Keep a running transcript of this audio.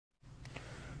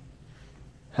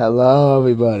Hello,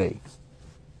 everybody.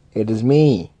 It is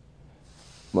me.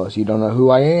 Most of you don't know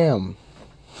who I am.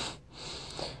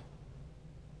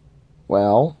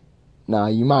 Well, now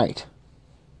you might.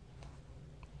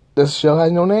 This show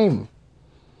has no name.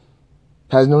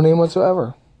 Has no name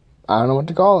whatsoever. I don't know what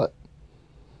to call it.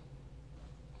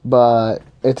 But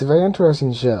it's a very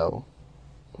interesting show.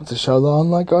 It's a show that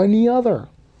unlike any other.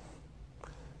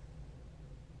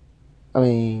 I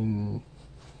mean,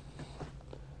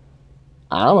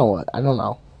 I don't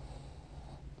know.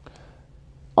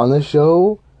 On this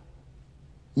show,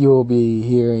 you'll be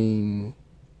hearing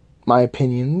my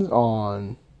opinions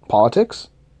on politics.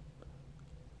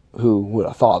 Who would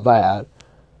have thought that?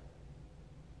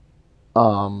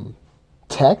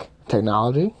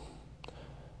 Technology,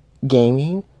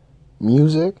 gaming,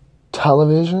 music,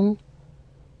 television,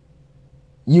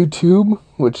 YouTube,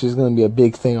 which is going to be a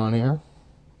big thing on here.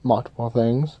 Multiple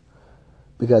things,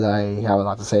 because I have a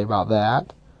lot to say about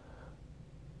that.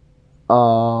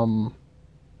 I'm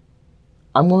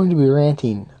going to be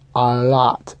ranting a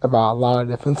lot about a lot of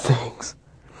different things.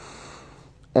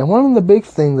 And one of the big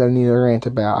things I need to rant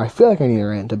about, I feel like I need to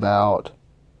rant about,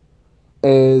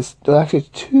 is actually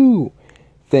two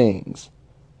things.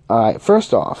 Alright,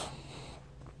 first off,